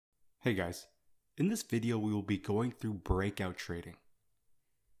Hey guys, in this video we will be going through breakout trading.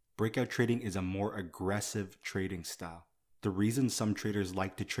 Breakout trading is a more aggressive trading style. The reason some traders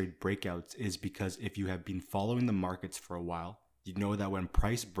like to trade breakouts is because if you have been following the markets for a while, you know that when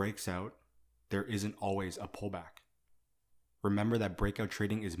price breaks out, there isn't always a pullback. Remember that breakout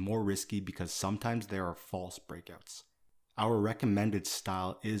trading is more risky because sometimes there are false breakouts. Our recommended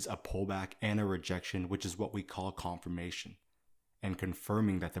style is a pullback and a rejection, which is what we call confirmation, and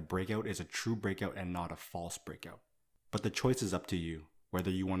confirming that the breakout is a true breakout and not a false breakout. But the choice is up to you, whether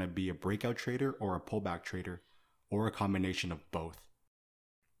you want to be a breakout trader or a pullback trader, or a combination of both.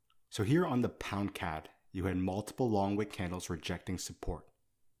 So here on the pound CAD, you had multiple long wick candles rejecting support.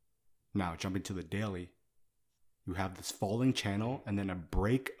 Now jumping to the daily, you have this falling channel and then a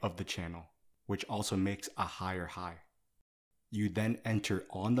break of the channel, which also makes a higher high. You then enter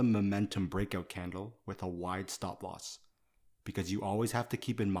on the momentum breakout candle with a wide stop loss, because you always have to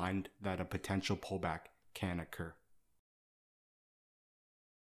keep in mind that a potential pullback can occur.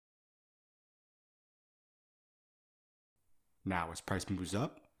 Now, as price moves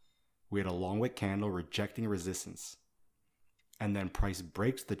up, we had a long wick candle rejecting resistance, and then price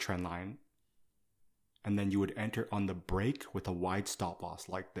breaks the trend line, and then you would enter on the break with a wide stop loss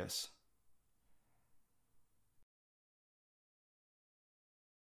like this.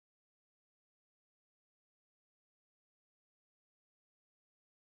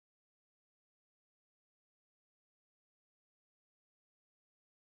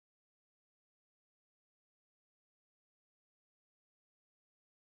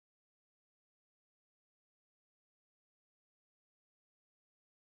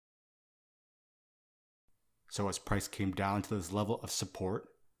 So as price came down to this level of support,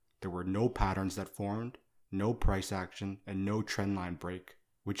 there were no patterns that formed, no price action, and no trend line break,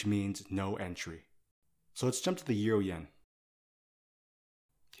 which means no entry. So let's jump to the Euro Yen.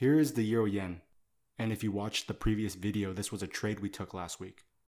 Here is the Euro Yen, and if you watched the previous video, this was a trade we took last week.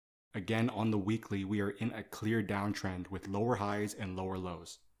 Again, on the weekly, we are in a clear downtrend with lower highs and lower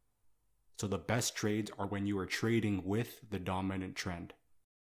lows. So the best trades are when you are trading with the dominant trend.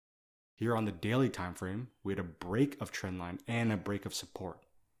 Here on the daily time frame, we had a break of trend line and a break of support,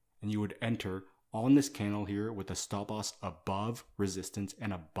 and you would enter on this candle here with a stop loss above resistance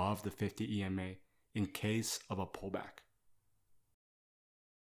and above the 50 EMA in case of a pullback.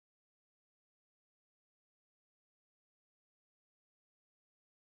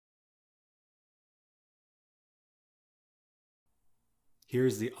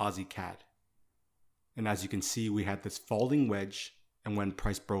 Here's the Aussie CAD, and as you can see, we had this falling wedge, and when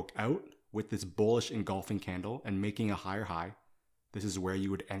price broke out with this bullish engulfing candle and making a higher high, this is where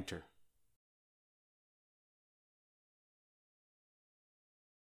you would enter.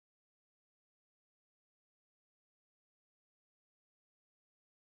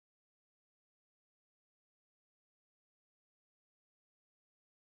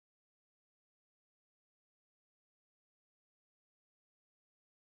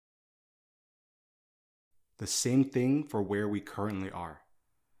 The same thing for where we currently are.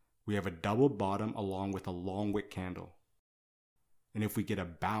 We have a double bottom along with a long wick candle. And if we get a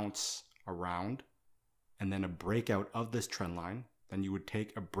bounce around and then a breakout of this trend line, then you would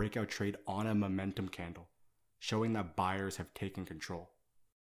take a breakout trade on a momentum candle, showing that buyers have taken control.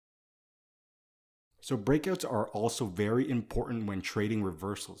 So breakouts are also very important when trading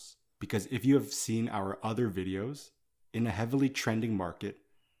reversals, because if you have seen our other videos, in a heavily trending market,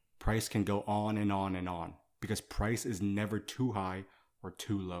 price can go on and on and on, because price is never too high or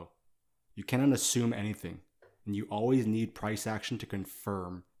too low. You cannot assume anything, and you always need price action to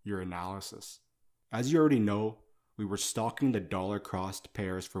confirm your analysis. As you already know, we were stalking the dollar crossed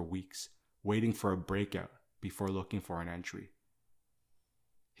pairs for weeks, waiting for a breakout before looking for an entry.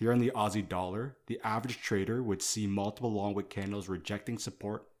 Here on the Aussie dollar, the average trader would see multiple long wick candles rejecting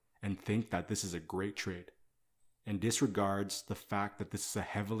support and think that this is a great trade, and disregards the fact that this is a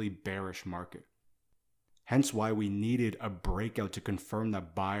heavily bearish market. Hence why we needed a breakout to confirm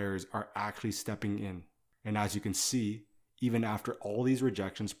that buyers are actually stepping in. And as you can see, even after all these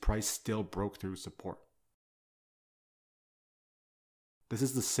rejections, price still broke through support. This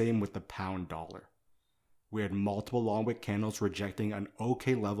is the same with the pound dollar. We had multiple long wick candles rejecting an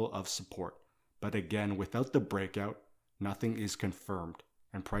okay level of support, but again, without the breakout, nothing is confirmed,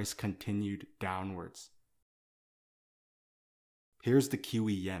 and price continued downwards. Here's the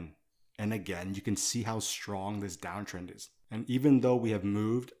Kiwi Yen. And again, you can see how strong this downtrend is. And even though we have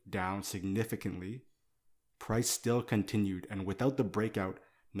moved down significantly, price still continued, and without the breakout,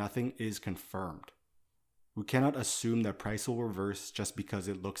 nothing is confirmed. We cannot assume that price will reverse just because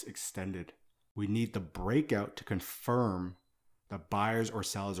it looks extended. We need the breakout to confirm The buyers or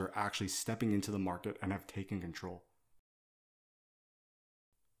sellers are actually stepping into the market and have taken control.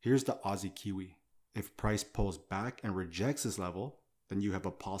 Here's the Aussie Kiwi. If price pulls back and rejects this level, then you have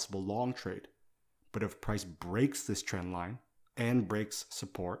a possible long trade. But if price breaks this trend line and breaks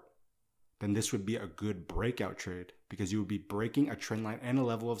support, then this would be a good breakout trade because you would be breaking a trend line and a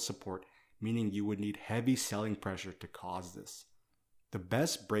level of support, meaning you would need heavy selling pressure to cause this. The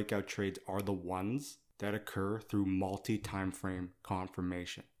best breakout trades are the ones that occur through multi-time frame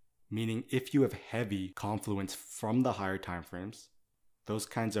confirmation, meaning if you have heavy confluence from the higher time frames, those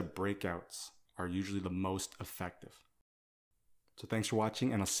kinds of breakouts are usually the most effective. So thanks for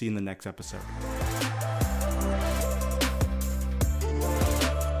watching, and I'll see you in the next episode.